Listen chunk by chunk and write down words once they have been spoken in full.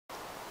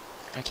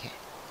Okay.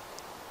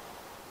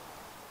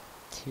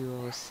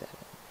 207.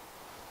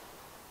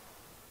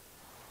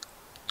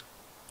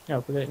 Yeah,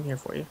 I'll put it in here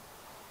for you.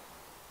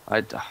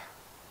 I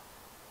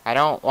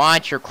don't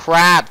want your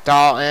crap,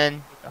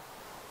 Dalton.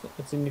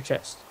 It's in your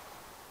chest.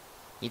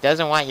 He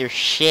doesn't want your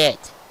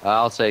shit.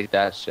 I'll take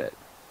that shit.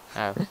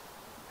 Oh.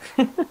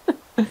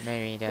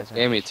 Maybe he does.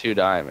 Gave me 2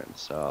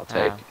 diamonds, so I'll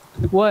take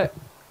it. What?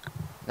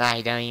 Nah,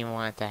 he don't even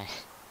want that.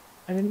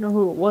 I didn't know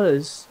who it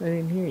was. I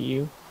didn't hear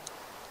you.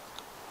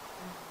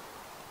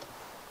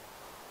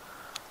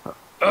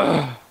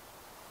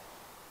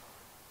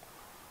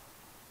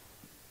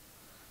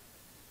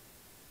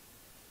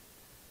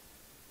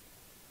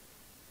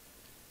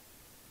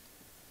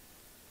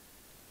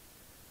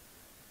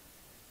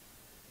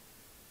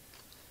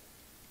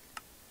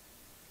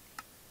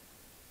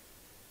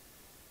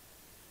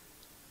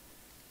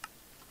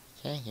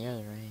 Can't hear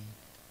the rain.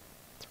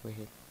 It's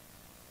weird.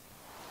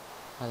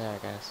 Oh, there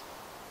it goes.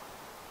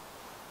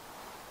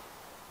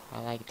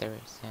 I like the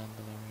sound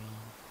of the rain.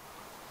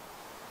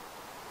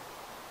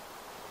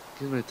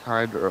 Gives me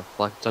time to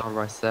reflect on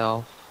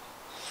myself.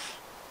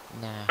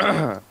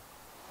 Nah.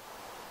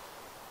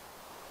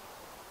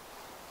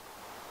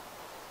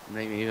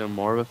 Make me even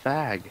more of a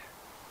fag.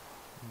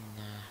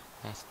 Nah,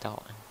 that's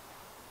Dalton.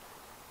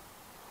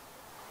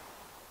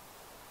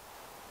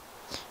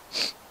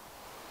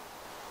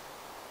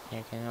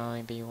 There can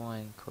only be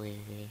one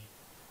queer.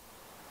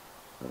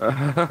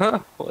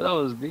 Well, that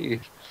was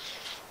me.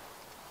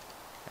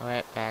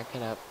 Wait, back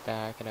it up,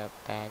 back.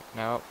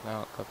 Nope,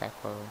 no, go back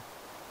forward.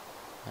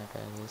 Now go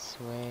this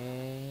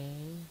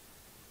way.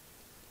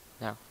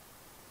 No.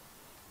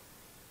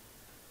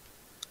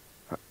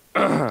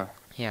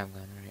 Yeah, I'm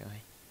going the right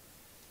way.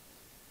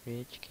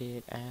 Rich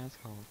kid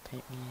asshole,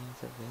 paint me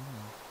as a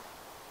villain.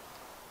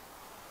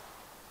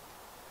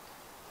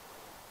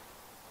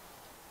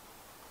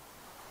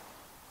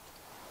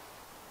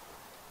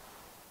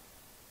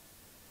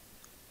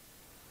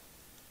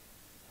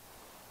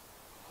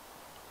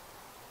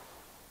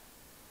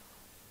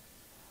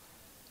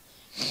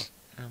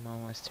 I'm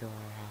almost to our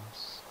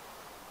house.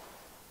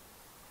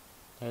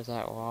 There's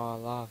that wall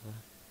of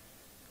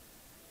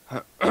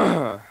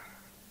lava.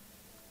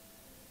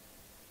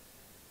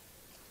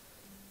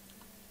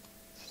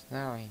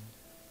 Snowing.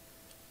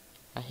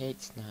 I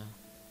hate snow.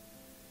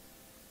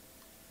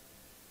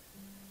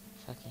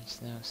 Fucking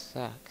snow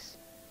sucks.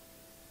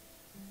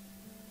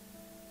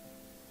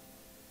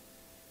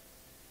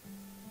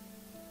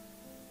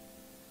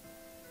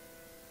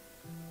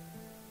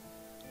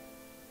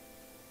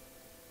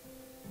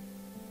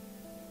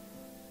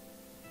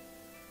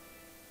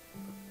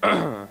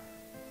 Okay.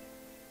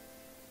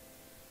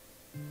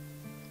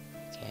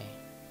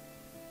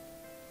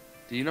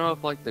 Do you know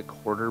if like the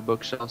quarter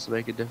bookshelves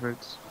make a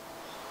difference?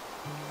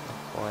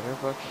 Quarter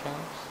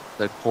bookshelves?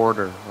 The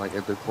quarter, like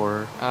at the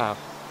quarter. Oh.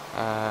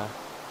 I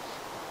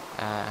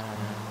don't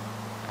know.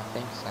 I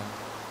think so.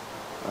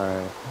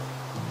 Alright.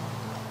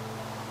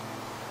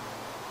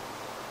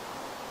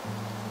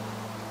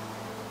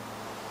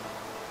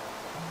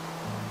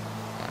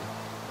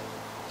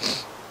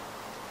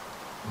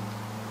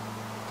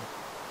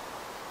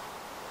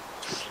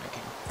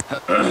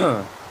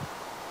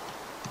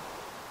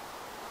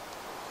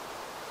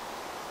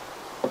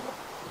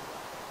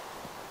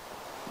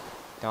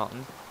 Dalton?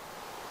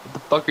 What the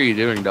fuck are you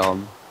doing,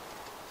 Dalton?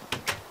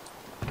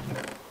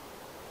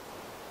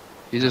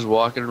 He's just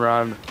walking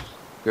around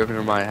Griffin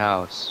in my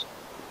house.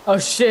 Oh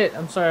shit!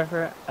 I'm sorry.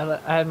 I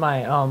had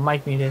my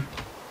mic muted.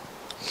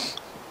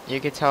 You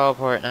can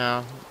teleport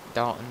now,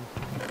 Dalton.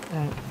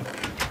 Alright.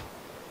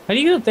 How do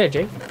you get up there,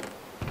 Jake?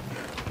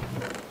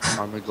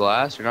 On the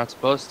glass? You're not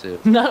supposed to.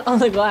 Not on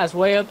the glass.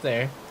 Way up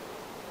there.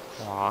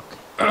 Walk.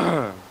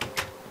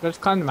 Let's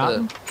climb the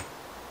mountain.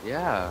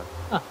 Yeah.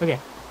 Oh, okay.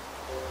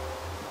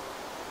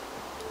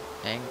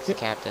 Thanks,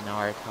 Captain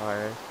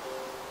Arthur.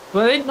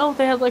 But I didn't know if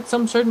they had like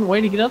some certain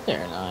way to get up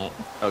there or not.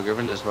 Oh,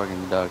 Griffin just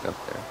fucking dug up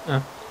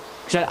there.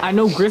 Cause I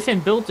know Griffin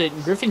built it,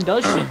 and Griffin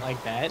does shit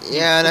like that.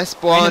 Yeah, and I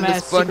spawned Random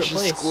this ass bunch secret of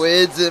place.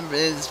 squids in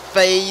his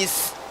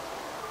face.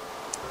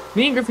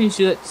 Me and Griffin used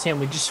to do that to Sam.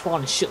 We just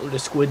spawned a shitload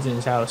of squids in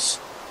his house.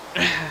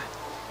 That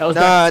was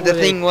Nah, back the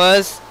before thing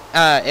was,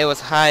 it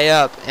was high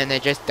up, and they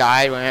just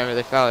died whenever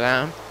they fell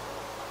down.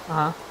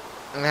 Uh huh.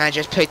 And I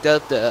just picked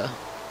up the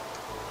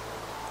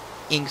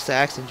ink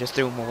sacks and just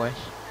threw them away.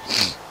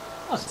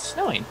 Oh, it's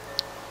snowing.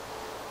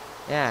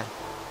 Yeah.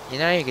 You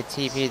know you could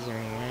TP to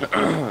me, right?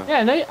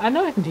 Yeah, I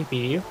know I can TP to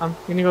you. I'm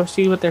gonna go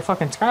see what their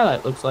fucking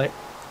skylight looks like.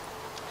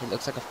 It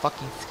looks like a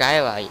fucking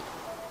skylight.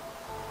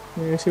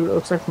 I'm gonna see what it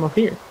looks like from up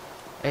here.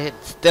 It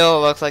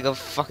still looks like a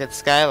fucking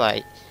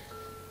skylight.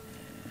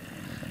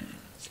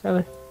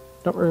 Skylight,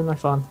 don't ruin my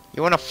fun.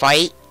 You wanna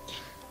fight?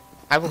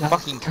 I will No,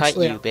 fucking cut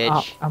actually, you,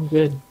 bitch. I'm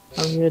good.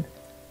 I'm good.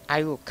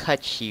 I will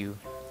cut you.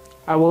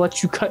 I will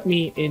let you cut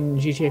me in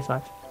GTA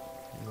 5.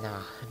 Nah,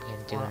 I'm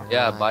gonna do it.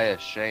 Yeah, live. buy a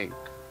shank.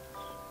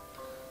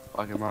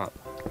 Fuck him up.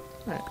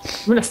 Alright.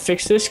 I'm gonna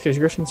fix this because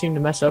Griffin seemed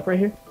to mess up right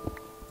here.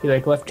 He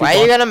like left two Why are you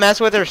blocks. gonna mess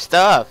with her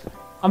stuff?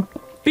 I'm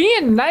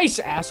being nice,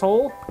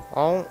 asshole.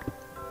 Oh,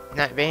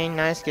 Not being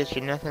nice gets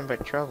you nothing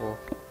but trouble.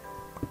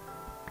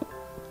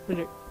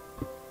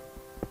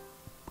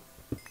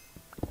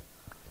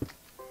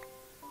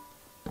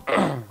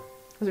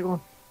 How's it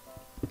going?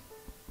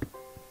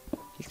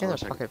 He's gonna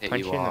wish I could fucking hit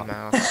punch you you in the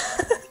off.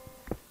 mouth.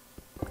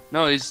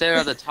 No, he's standing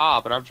at the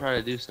top, and I'm trying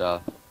to do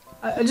stuff.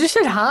 I just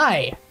said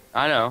hi.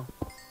 I know.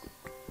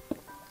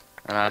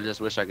 And I just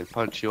wish I could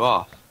punch you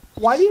off.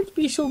 Why do you have to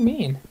be so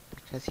mean?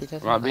 Because he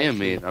doesn't I'm not being like you.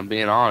 mean. I'm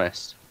being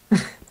honest.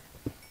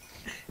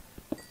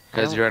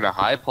 Because you're in a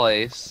high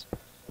place,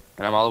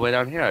 and I'm all the way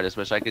down here. I just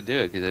wish I could do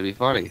it, because it'd be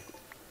funny.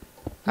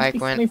 Like Be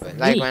when, funny for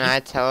like me.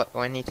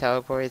 when he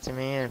teleported to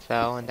me and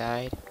fell and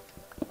died.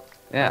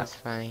 That Yeah. was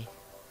funny.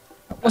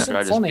 That After I wasn't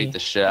just funny. beat the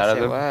shit out Yes, of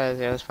it him. was.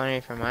 It was funny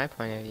from my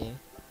point of view.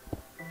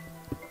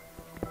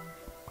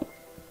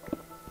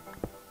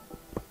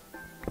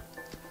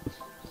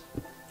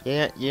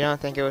 You don't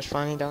think it was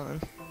funny,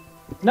 Dalton?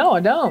 No,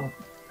 I don't.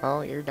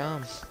 Oh, you're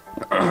dumb.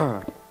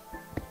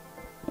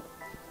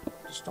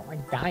 Just don't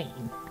like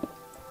dying.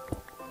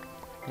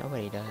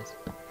 Nobody does.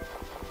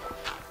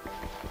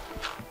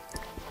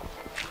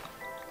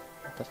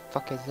 What the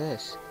fuck is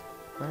this?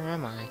 Where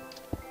am I?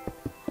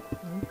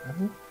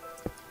 I'm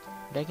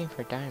digging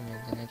for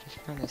diamonds and I just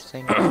found this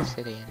thing in the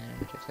city and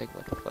I'm just like,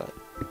 what the fuck?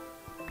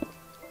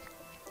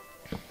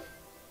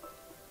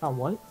 Oh,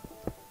 what?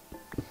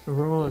 A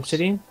room of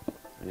obsidian?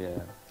 Yeah.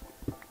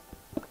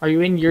 Are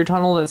you in your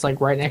tunnel that's like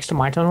right next to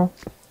my tunnel?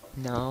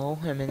 No,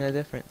 I'm in a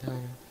different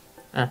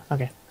tunnel.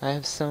 Okay. I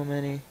have so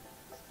many.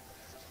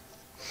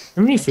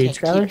 How many I food, can't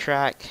keep Skylar?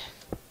 track.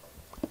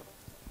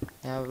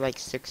 I have like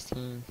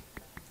 16.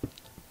 If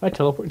I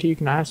teleport to you,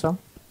 can I have some?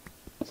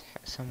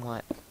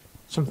 Somewhat.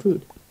 Some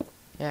food.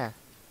 Yeah.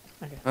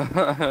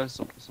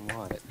 some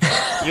what?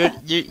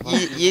 You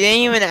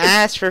didn't even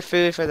ask for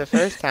food for the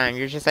first time.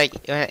 You're just like,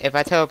 if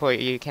I teleport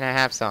you, can I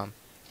have some?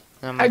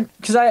 And I'm like,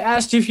 Because I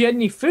asked you if you had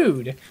any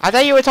food. I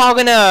thought you were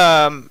talking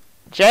to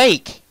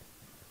Jake.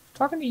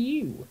 Talking to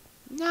you.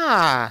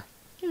 Nah,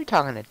 you were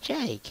talking to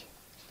Jake.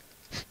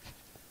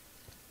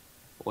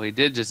 Well, he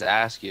did just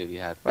ask you if you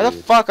had food. Where the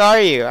fuck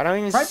are you? I don't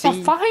even Right see.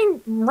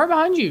 right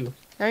behind you.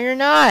 No, you're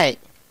not.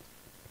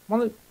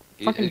 One of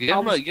fucking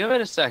Give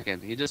it a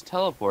second. He just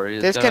teleported.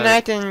 He's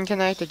Disconnect and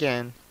connect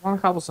again. the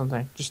cobble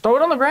something. Just throw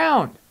it on the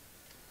ground.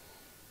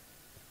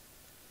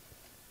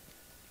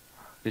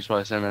 He's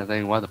probably saying that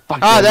thing. Why the fuck?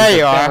 Oh, did there he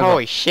you just are. down?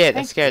 Holy shit, that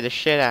Thank scared the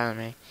shit out of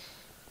me.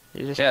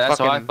 You just Yeah, that's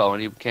how I fucking... felt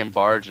when you came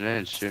barging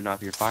in, shooting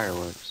off your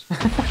fireworks.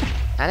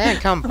 I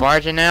didn't come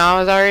barging in. I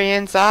was already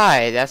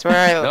inside. That's where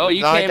I No,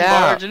 you logged came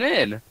out. barging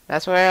in.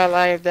 That's where I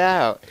logged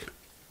out.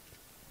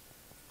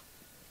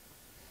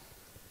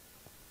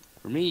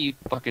 For me, you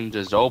fucking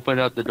just opened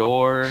up the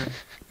door,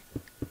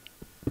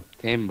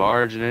 came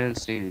barging in,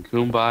 singing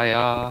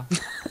 "Kumbaya."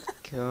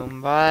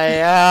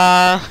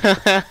 Kumbaya.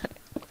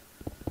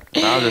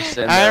 I was just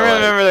sitting I there like,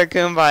 remember the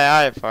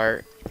kumbaya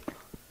part,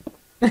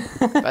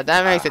 but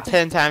that makes it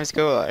 10 times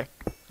cooler.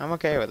 I'm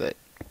okay with it.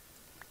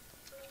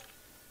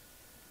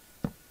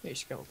 Hey,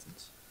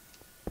 skeletons.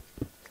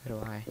 So do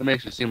I. it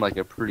makes it seem like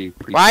a pretty.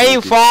 Why are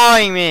you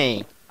following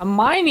me? I'm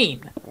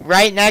mining.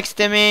 Right next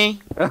to me?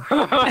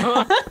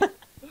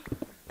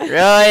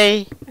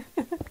 Really?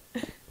 We're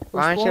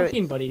Why don't you?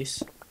 spelunking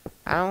buddies.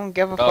 I don't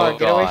give a Oh, fuck.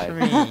 Get away from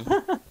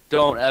me.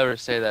 Don't ever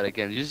say that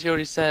again. Did you see what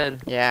he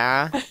said?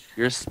 Yeah.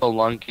 You're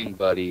spelunking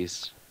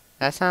buddies.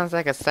 That sounds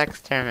like a sex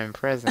term in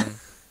prison.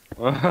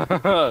 I'm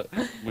gonna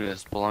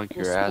spelunk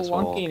your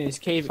asshole. Spelunking is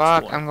cave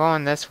Fuck, exploring. I'm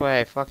going this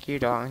way. Fuck you,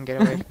 Dalton.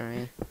 Get away from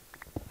me.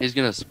 He's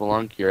gonna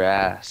spelunk your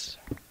ass.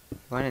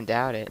 Wouldn't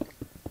doubt it.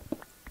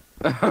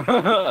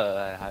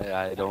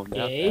 I don't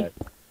know Gay? that.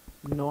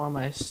 Nor am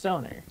I a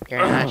stoner. You're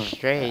not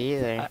straight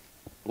either.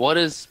 What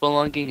does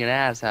spelunking an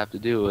ass have to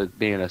do with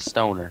being a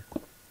stoner?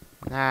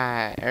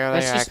 Nah,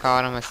 earlier just- I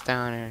called him a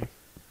stoner.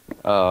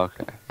 Oh,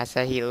 okay. I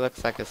said he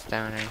looks like a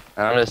stoner.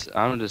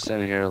 I'm just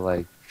sitting here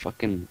like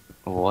fucking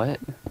what?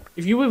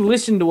 If you would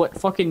listen to what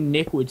fucking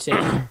Nick would say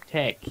in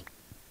tech.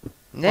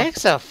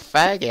 Nick's a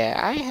faggot.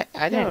 I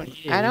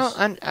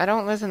Yeah, I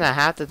don't listen to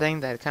half the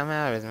things that come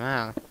out of his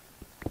mouth.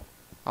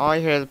 All I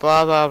hear is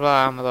blah blah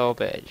blah. I'm a little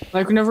bitch.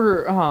 Like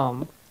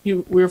whenever we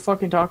were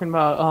fucking talking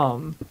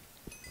about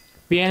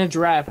Vienna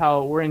Giraffe,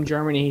 how we're in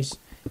Germany.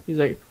 He's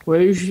like, well,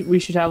 we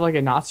should have like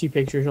a Nazi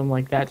picture or something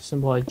like that to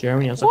symbolize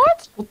Germany. I was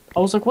What? like, I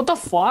was like, what the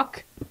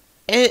fuck?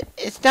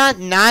 It's not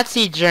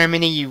Nazi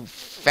Germany, you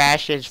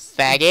fascist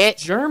faggot.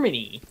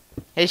 Germany.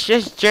 It's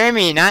just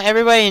Germany. Not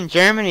everybody in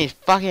Germany is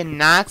fucking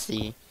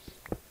Nazi.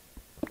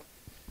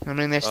 I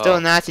mean, they're still Oh.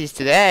 Nazis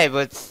today,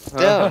 but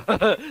still.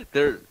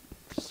 They're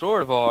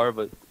sort of are,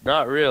 but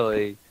not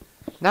really.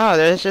 No,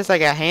 there's just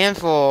like a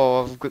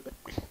handful of...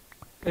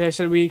 And I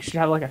said we should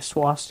have like a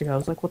swastika. I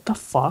was like, what the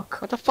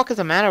fuck? What the fuck is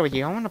the matter with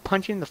you? I want to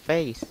punch you in the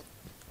face.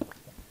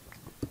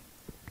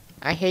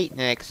 I hate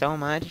Nick so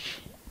much.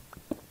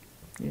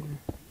 Yeah.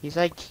 He's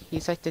like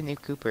the new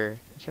Cooper.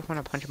 I just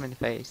want to punch him in the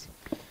face.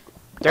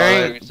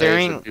 During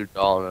During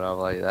Dalton, and I'm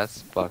like,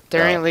 that's fucked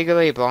during up.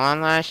 Legally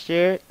Blonde last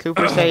year,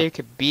 Cooper said you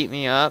could beat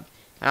me up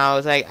And I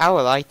was like, I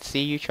would like to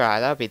see you try.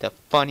 That would be the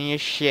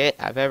funniest shit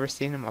I've ever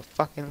seen in my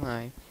fucking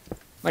life.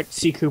 Like to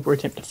see Cooper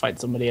attempt to fight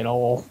somebody at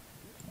all.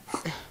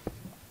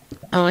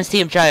 I want to see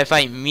him try to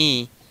fight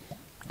me.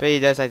 But he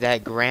does like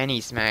that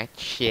granny smack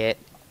shit.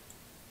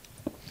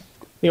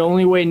 The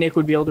only way Nick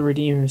would be able to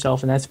redeem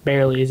himself, and that's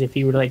barely, is if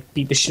he would like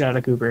beat the shit out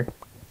of Cooper.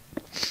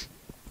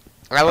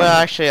 I would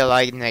actually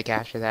like Nick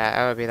after that.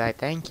 I would be like,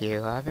 thank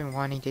you. I've been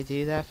wanting to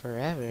do that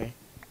forever.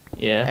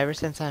 Yeah. Ever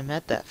since I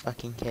met that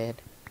fucking kid.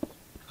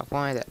 I've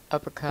wanted to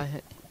uppercut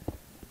it.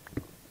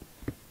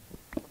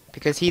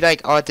 Because he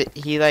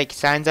like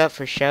signs up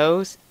for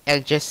shows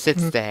and just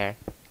sits there.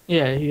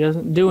 Yeah, he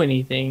doesn't do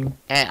anything.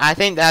 And I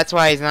think that's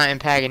why he's not in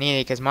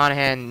Paganini, because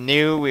Monahan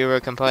knew we were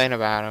complaining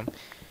about him.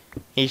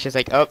 He's just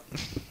like, oh,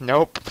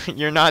 nope,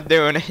 you're not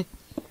doing it.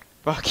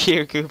 Fuck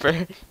you,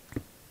 Cooper.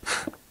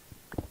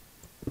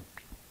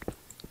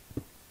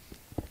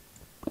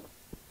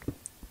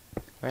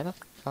 Where the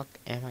fuck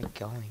am I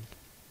going?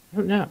 I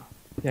don't know.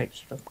 Yeah,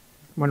 just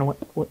went away,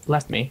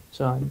 left me,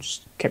 so I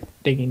just kept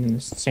digging in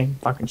the same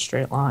fucking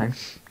straight line.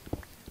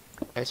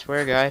 I swear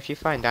to God, if you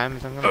find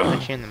diamonds, I'm gonna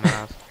punch you in the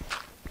mouth.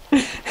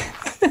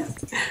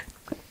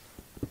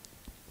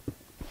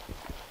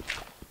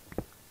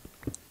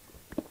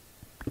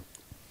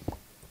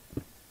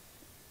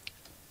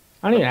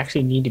 I don't even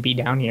actually need to be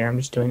down here. I'm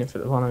just doing it for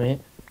the fun of it.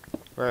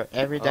 For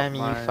every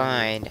diamond you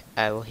find,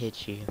 I will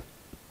hit you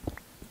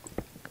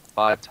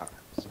 5 times.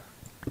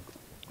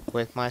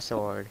 with my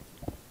sword.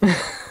 The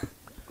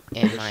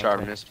And my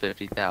sharpness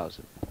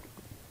 50,000.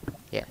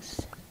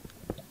 Yes.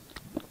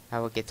 I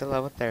will get to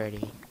level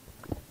 30.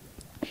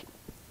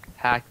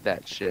 Hack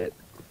that shit.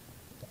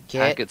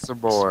 Get Hack it some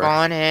more.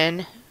 spawn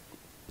in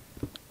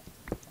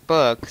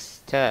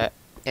books to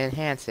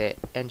enhance it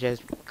and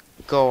just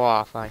go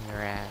off on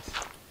your ass.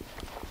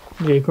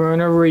 Jake,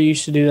 whenever we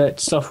used to do that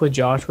stuff with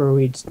Josh where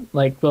we'd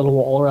like build a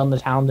wall around the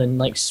town and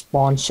like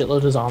spawn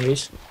shitload of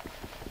zombies.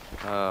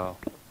 Oh,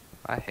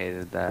 I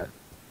hated that.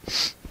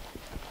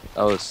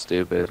 That was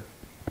stupid,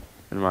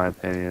 in my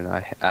opinion. I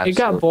It absolutely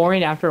got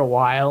boring after a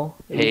while.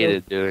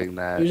 hated doing It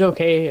that. was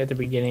okay at the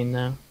beginning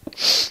though.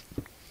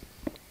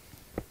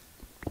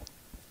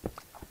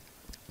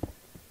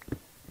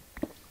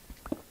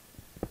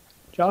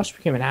 Josh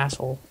became an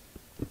asshole.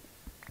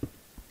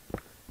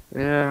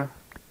 Yeah.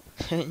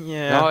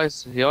 Yeah.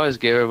 He always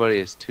gave everybody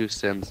his 2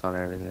 cents on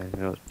everything. It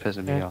was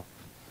pissing me Yeah. off.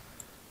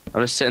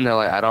 I'm just sitting there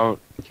like, I don't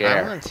I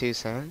care. want 2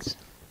 cents.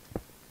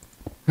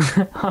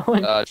 I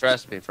went-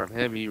 Trust me, from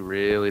him, you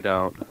really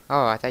don't.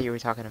 Oh, I thought you were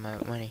talking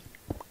about money.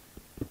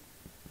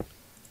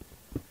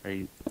 Are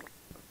you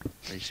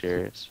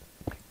serious?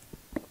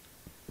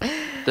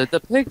 Did the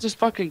pig just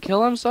fucking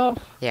kill himself?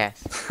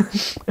 Yes.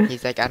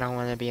 He's like, I don't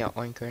want to be an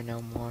oinker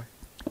no more.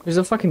 There's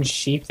a fucking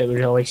sheep that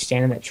would always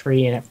stand in that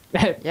tree and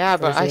it. Yeah,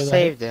 but I First,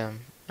 saved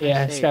him. I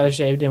Yeah, saved Skylar him.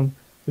 saved him.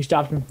 We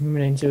stopped him from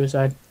committing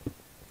suicide.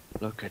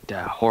 Look at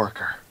that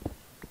horker.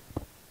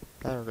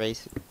 Is that a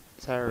racist?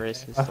 Is that a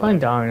racist? I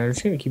find Diamond. I'm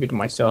just gonna keep it to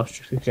myself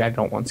just because I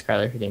don't want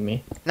Skylar hitting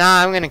me.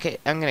 Nah, I'm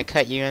gonna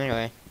cut you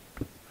anyway.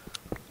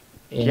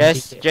 And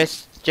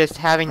Just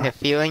having the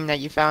feeling that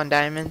you found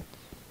diamond,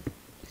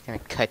 it's gonna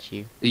cut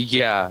you.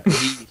 Yeah,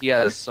 he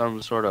has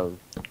some sort of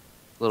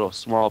little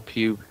small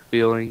puke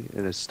feeling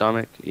in his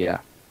stomach. Yeah.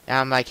 And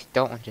I'm like,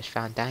 Dalton just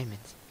found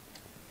diamonds.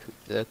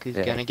 Look who's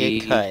Yeah, gonna get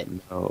he cut.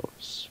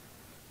 knows.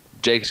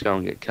 Jake's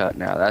gonna get cut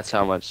now. That's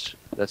how much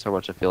I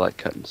feel like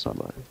cutting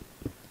somebody.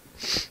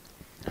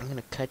 I'm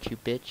gonna cut you,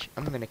 bitch.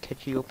 I'm gonna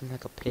cut you open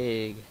like a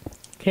pig.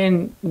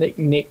 Can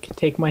Nick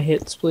take my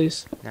hits,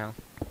 please? No,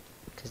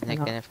 because Nick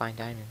No. didn't find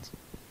diamonds.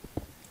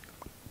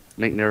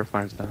 Nick never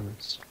finds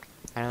diamonds.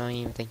 I don't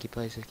even think he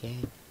plays this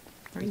game.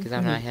 Because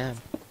I'm not him.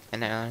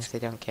 And I honestly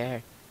don't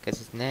care. Because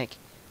it's Nick.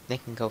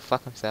 Nick can go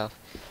fuck himself.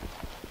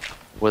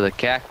 With a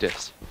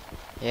cactus.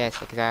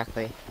 Yes,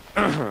 exactly.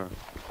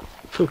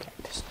 Two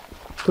cactus.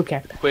 Two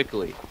cacti.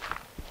 Quickly.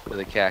 With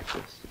a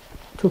cactus.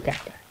 Two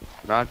cacti.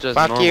 Not just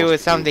Fuck normal you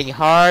with speed. something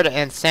hard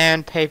and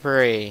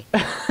sandpapery.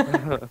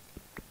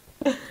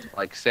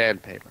 Like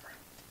sandpaper.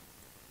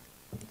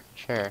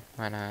 Sure,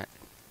 why not?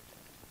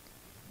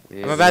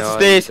 Yeah, I'm about to I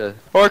sneeze. need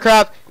Horror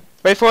crop!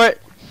 Wait for it!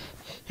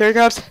 Here it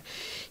comes!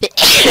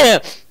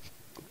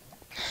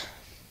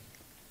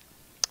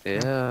 Ew.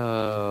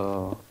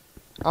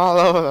 All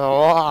over the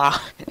wall!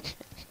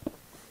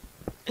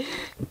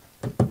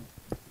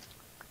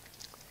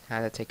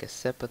 Had to take a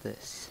sip of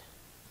this.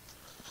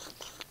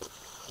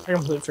 I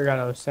completely forgot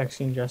I was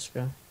sexting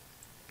Jessica.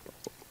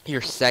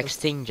 You're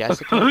sexting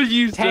Jessica?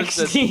 You just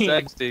said Texting.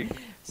 sexting.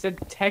 Said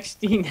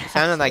texting.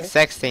 Sounded like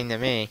sexting to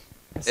me.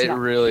 That's It not-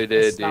 really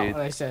did, that's not dude.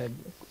 what I said.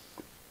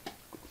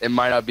 It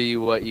might not be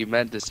what you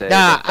meant to say.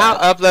 Nah, but that-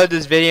 I'll upload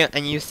this video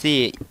and you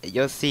see it.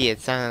 You'll see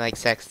it sounded like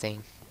sexting.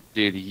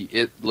 Dude,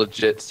 it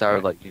legit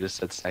sounded like you just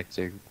said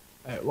sexting.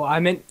 Well, I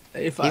meant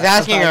if He's I,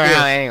 asking if I around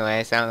could-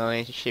 anyway, so I'm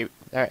going to shoot.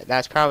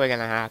 That's probably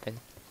gonna happen.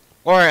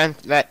 Or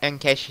in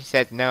case she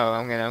said no,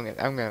 I'm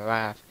gonna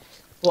laugh.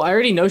 Well, I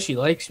already know she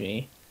likes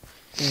me.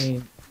 I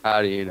mean,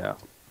 How do you know?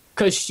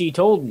 'cause she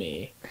told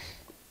me.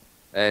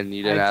 And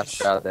you didn't I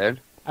ask her out there?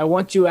 I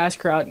want to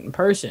ask her out in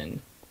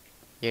person.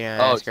 You know,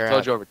 Oh, ask she her told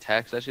out. you over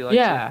text that she likes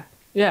Yeah,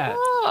 yeah.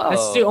 you?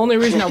 That's the Oh, only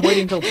reason I'm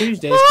waiting until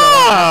Tuesday. Is 'cause I want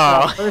to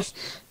ask her out in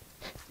person.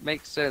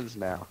 makes sense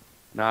now.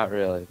 Not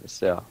really, but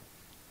still.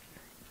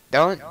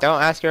 Don't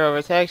ask her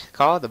over text.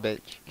 Call the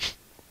bitch.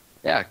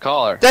 Yeah,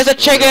 call her. There's a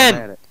She'll be chicken!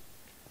 romantic.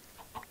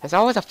 There's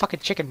always a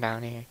fucking chicken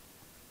down here.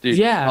 Dude,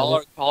 Yeah, call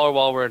her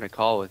while we're in a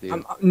call with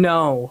you.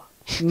 No.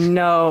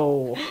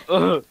 No.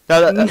 No.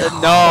 No.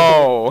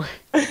 No.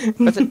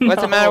 What's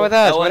the matter with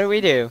us? That What do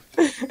we do?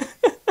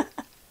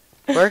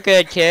 We're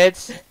good,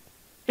 kids.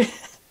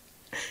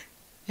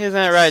 Isn't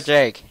that right,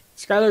 Jake?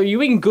 Skylar,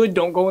 you and good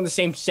don't go in the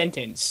same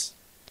sentence.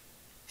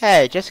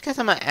 Hey, just because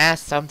I'm an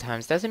ass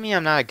sometimes doesn't mean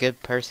I'm not a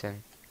good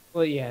person.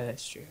 Well, yeah,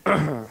 that's true.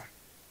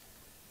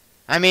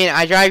 I mean,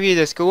 I drive you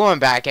to school and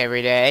back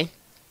every day.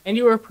 And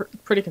you were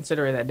pretty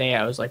considerate that day.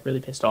 I was like really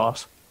pissed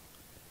off.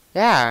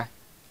 Yeah.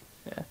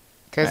 Yeah.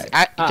 Cause Alright.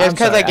 just I'm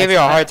because I sorry, give you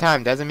a hard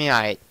time doesn't mean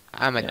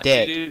I'm a Yeah.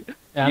 dick. Dude,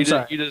 Yeah, I'm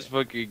sorry. you just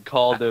fucking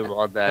called him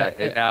on that,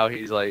 and now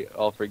he's like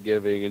all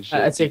forgiving and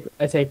shit.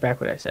 I take back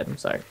what I said. I'm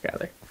sorry,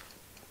 Skylar.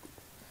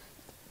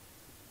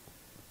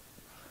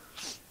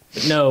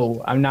 But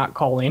no, I'm not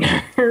calling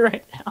her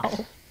right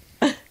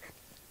now.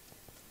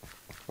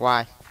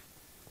 Why?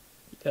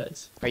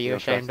 Because Are you don't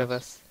ashamed trust of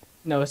us?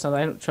 no, it's not.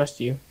 I don't trust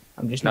you.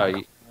 I'm just No,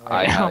 not. I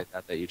right now. highly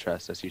doubt that you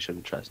trust us. You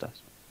shouldn't trust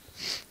us.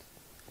 If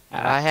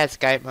I had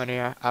Skype money,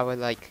 I would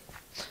like.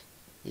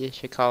 You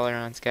should call her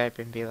on Skype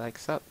and be like,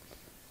 "Sup?"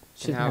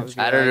 She doesn't I have would Skype.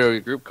 be Add her like, to a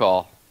group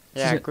call.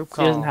 yeah, She group She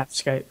doesn't call. have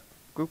Skype.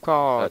 Group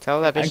call.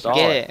 Tell that bitch to saw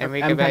get it. it, and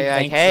we I'm could be kinda like,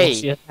 thankful "Hey,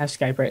 she doesn't have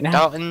Skype right now.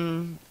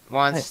 Dalton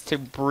wants to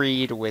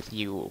breed with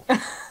you."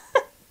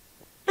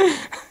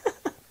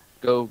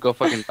 Go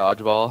fucking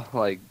dodgeball.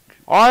 Like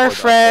Our or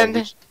friend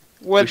dodgeball,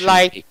 would should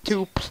like meet.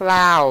 to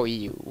plow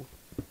you.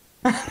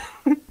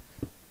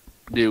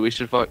 dude, he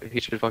should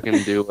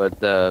fucking do what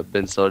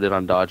Ben Stiller did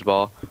on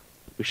dodgeball.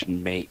 We should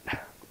mate.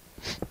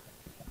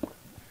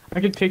 I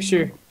could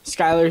picture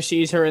Skylar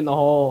sees her in the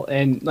hole,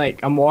 and like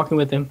I'm walking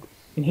with him,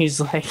 and he's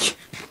like,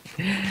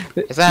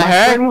 Is that "My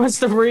her? friend wants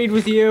to breed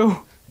with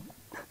you."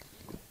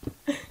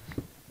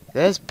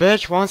 This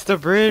bitch wants to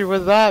breed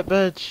with that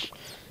bitch.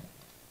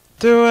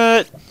 Do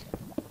it.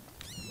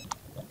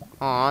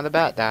 Aw, the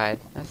bat died.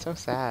 That's so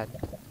sad.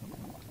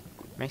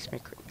 Makes me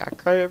I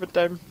cry every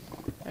time.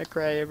 I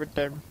cry every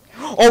time.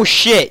 Oh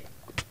shit!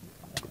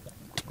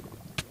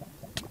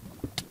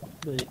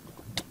 But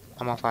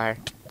I'm on fire.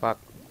 Fuck.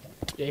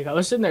 Jake, I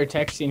was sitting there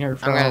texting her I'm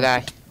from gonna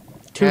die.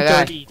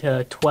 2:30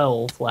 to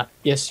 12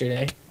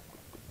 yesterday.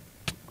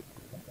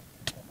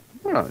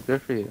 Oh,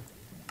 good for you.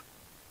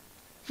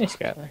 Hey,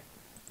 Skylar.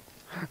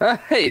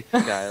 Hey,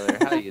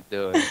 Skylar, how you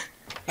doing?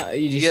 You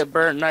You just get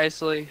burnt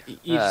nicely?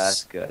 you That's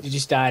just, good. you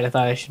just died. I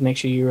thought I should make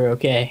sure you were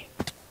okay.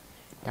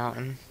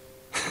 Dalton.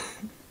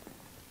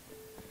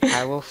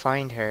 I will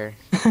find her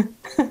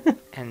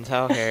and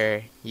tell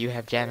her you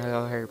have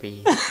genital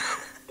herpes.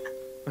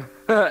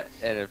 And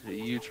if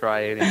you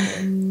try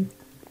anything,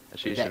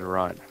 she should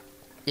run.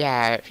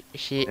 Yeah, And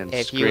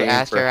if you scream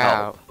ask for her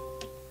help.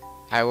 out,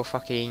 I will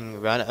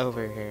fucking run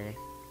over her.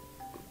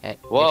 And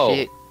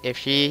Whoa. If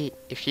she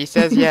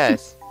says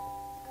yes,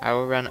 I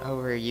will run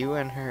over you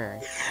and her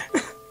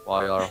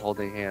While y'all are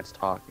holding hands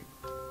talking.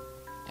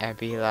 and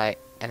be like,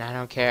 and I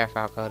don't care if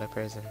I'll go to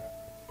prison.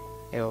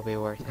 It will be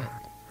worth it.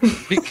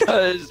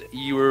 Because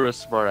you were a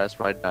smartass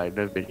by dying in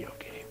a video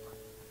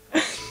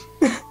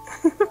game.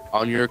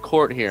 On your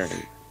court hearing.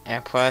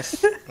 And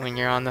plus, when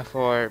you're on the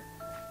floor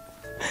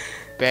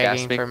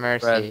begging Gasping for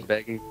breath, mercy,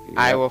 begging.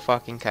 I will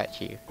fucking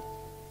cut you.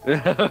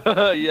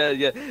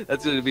 yeah.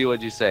 That's gonna be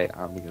what you say.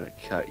 I'm gonna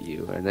cut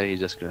you, and then he's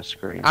just gonna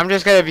scream. I'm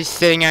just gonna be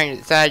sitting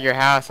outside your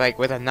house like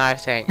with a knife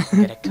saying,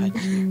 I'm gonna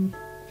cut you.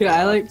 Could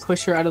I like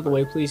push her out of the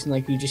way, please, and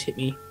like you just hit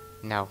me?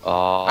 No.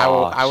 Oh,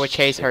 I will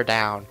chase her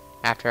down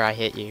after I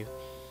hit you.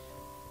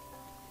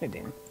 God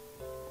damn.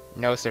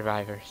 No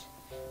survivors.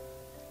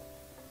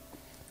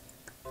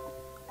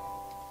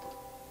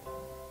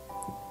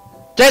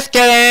 Just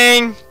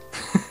kidding!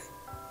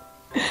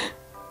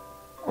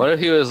 What if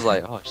he was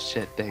like, oh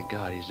shit, thank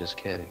God he's just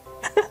kidding.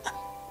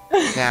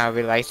 Now I'll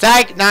be like,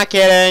 psych, not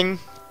kidding!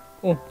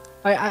 Well,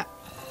 I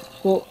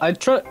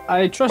trust.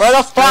 Where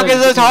the fuck is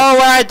this hole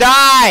where I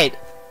died?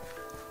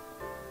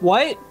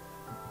 What?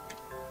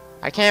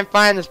 I can't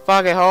find this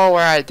fucking hole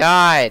where I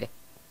died.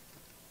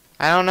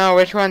 I don't know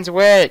which one's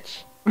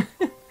which.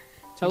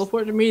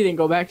 Teleport to me, then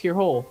go back to your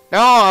hole. No,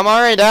 I'm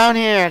already down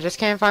here. I just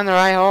can't find the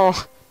right hole.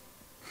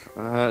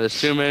 There's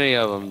too many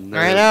of them.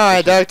 I know,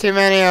 I dug too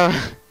many of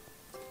them.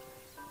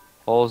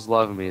 Holes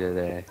love me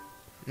today.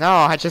 No,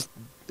 I just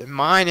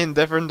mine in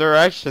different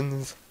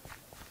directions.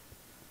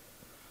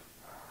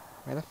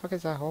 Where the fuck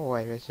is that hole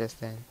I was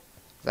just in? Is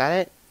that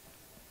it?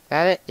 Is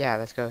that it? Yeah,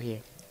 let's go here.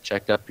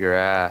 Check up your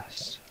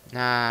ass.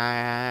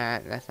 Nah,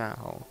 that's not a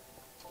hole.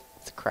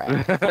 It's a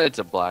crack. It's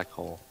a black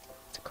hole.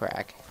 It's a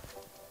crack.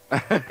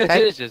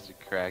 It's just a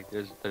crack.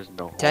 There's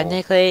no hole.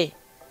 Technically,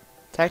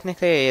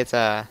 it's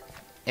a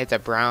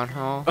brown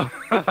hole.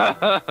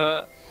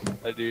 I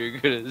knew you were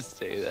gonna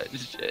say that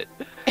shit.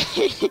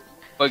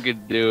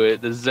 fucking do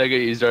it. The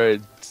second you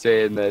started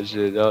saying that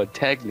shit, oh,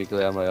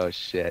 technically, I'm like, oh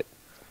shit.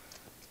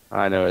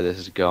 I know where this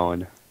is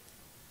going.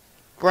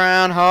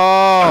 Brown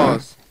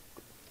holes.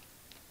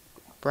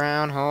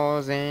 Brown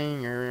holes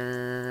in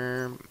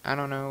your. I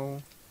don't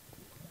know.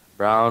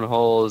 Brown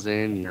holes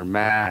in your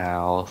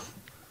mouth.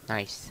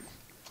 Nice.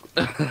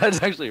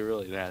 That's actually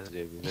really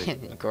nasty. If you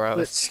think But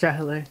Gross.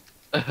 Skylar,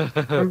 about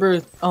it. remember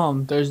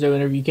Thursday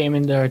whenever you came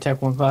into our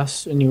Tech 1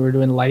 class and you were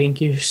doing lighting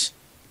cues?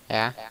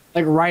 Yeah.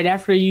 Like right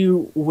after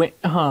you went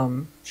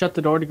shut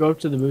the door to go up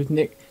to the booth,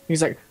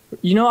 he's like,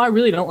 you know, I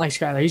really don't like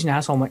Skylar. He's an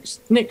asshole. I'm like,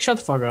 Nick, shut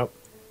the fuck up.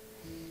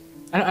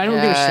 I don't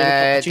give a shit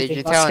about what you Did think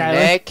you about tell Skylar.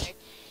 Nick?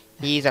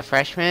 He's a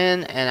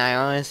freshman, and I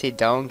honestly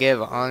don't give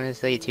two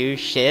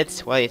shits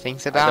what he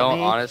thinks I about don't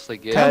me. honestly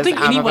get I don't Because think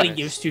I'm anybody about-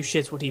 gives two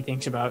shits what he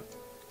thinks about.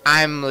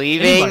 I'm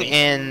leaving Anybody.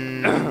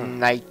 in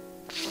like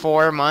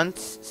 4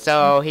 months,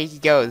 so he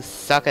could go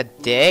suck a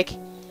dick,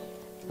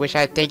 which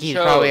I think he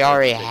Show probably the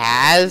already dick.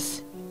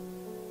 has.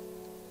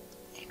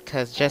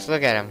 Cause just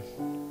look at him.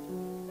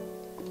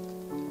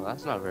 Well,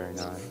 that's not very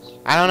nice.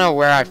 I don't know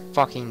where I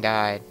fucking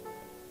died.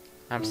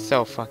 I'm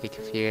so fucking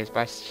confused.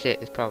 My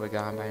shit is probably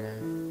gone by now.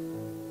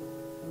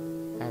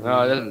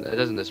 No, it doesn't. It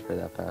doesn't disappear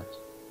that fast.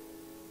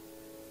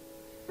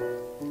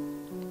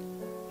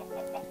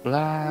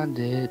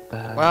 Blinded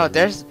by. Well, the-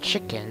 there's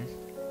chicken.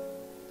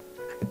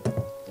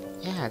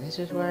 Yeah, this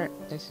is where it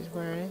is.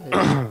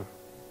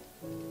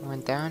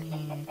 Went down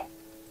here.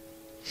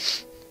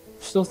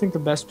 Still think the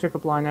best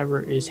pickup line ever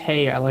is,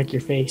 "Hey, I like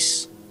your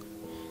face."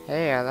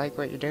 Hey, I like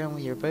what you're doing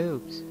with your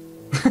boobs.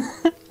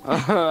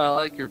 I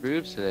like your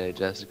boobs today,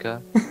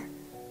 Jessica.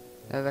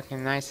 They're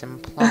looking nice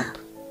and plump.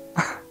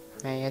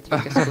 May I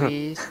take a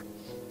squeeze?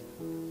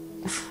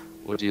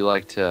 Would you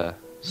like to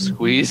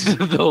squeeze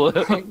the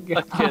lip? I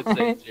can't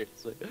say it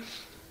seriously.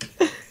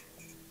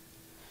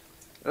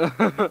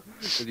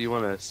 Do you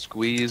want to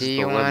squeeze Do the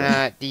you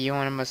lemon?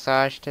 want a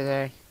massage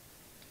today?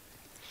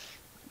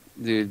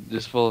 Dude,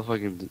 just full of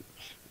fucking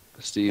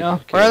Steve. No.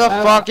 Where the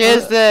I- fuck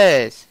is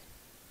this?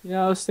 You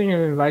know, I was thinking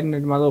of inviting her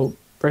to my little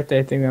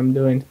birthday thing that I'm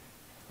doing.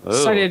 Ooh,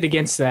 Decided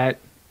against that.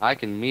 I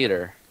can meet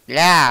her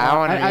Yeah, I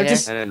want to I meet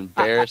just- her. and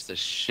embarrass the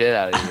shit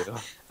out of you.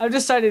 I've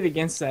decided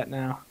against that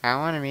now. I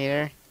want to meet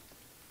her.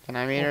 Can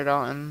I meet her,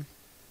 Dalton?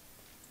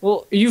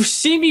 Well, you've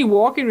seen me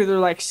walking with her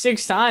like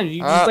 6 times.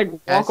 You Oh, just like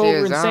I walk see over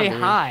a and say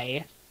zombie.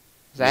 hi.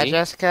 Is that Me?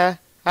 Jessica?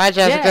 Hi,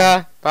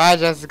 Jessica. Bye,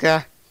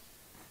 Jessica.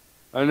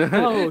 I know.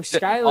 No,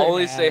 Skylar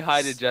Always say has.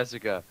 hi to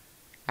Jessica.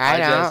 I Hi,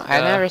 know. I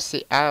Jessica. never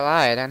see. I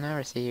lied. I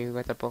never see you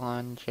with a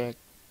blonde chick.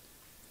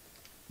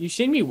 You've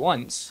seen me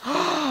once.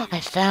 I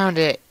found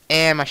it,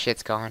 and my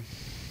shit's gone.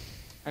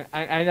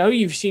 I know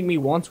you've seen me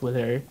once with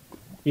her,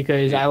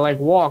 because I like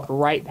walked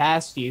right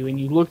past you and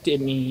you looked at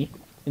me,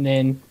 and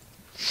then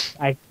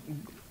I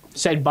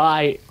said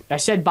bye. I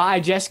said bye,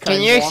 Jessica. Can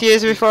and you walked-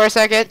 excuse me for a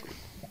second?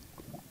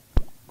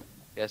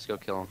 Yes, go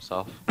kill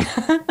himself.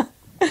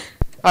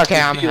 Okay,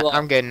 You lost.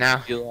 I'm good now.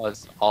 He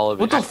lost all of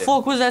What the his shit.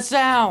 fuck was that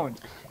sound?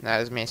 That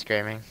was me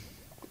screaming.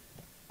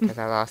 Because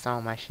I lost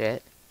all my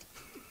shit.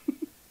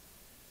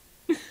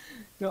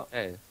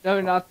 Hey,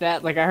 No, not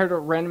that. Like I heard a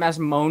random ass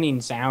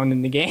moaning sound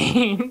in the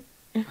game.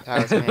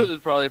 That was it me. was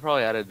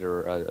probably added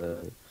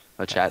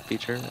a chat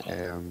feature,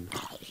 and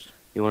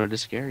he wanted to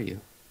scare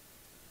you.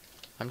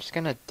 I'm just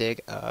gonna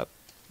dig up.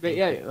 But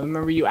yeah,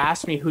 remember you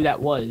asked me who that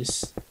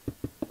was.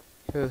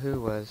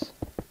 Who was?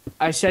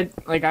 I said,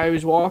 like, I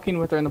was walking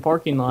with her in the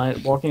parking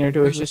lot, walking her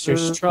to her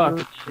sister's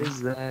truck.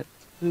 Is that?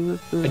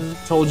 I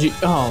told you,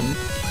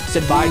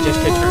 said bye,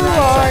 Jessica, turned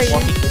around and started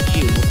walking with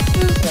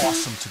you.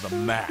 Awesome to the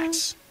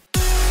max.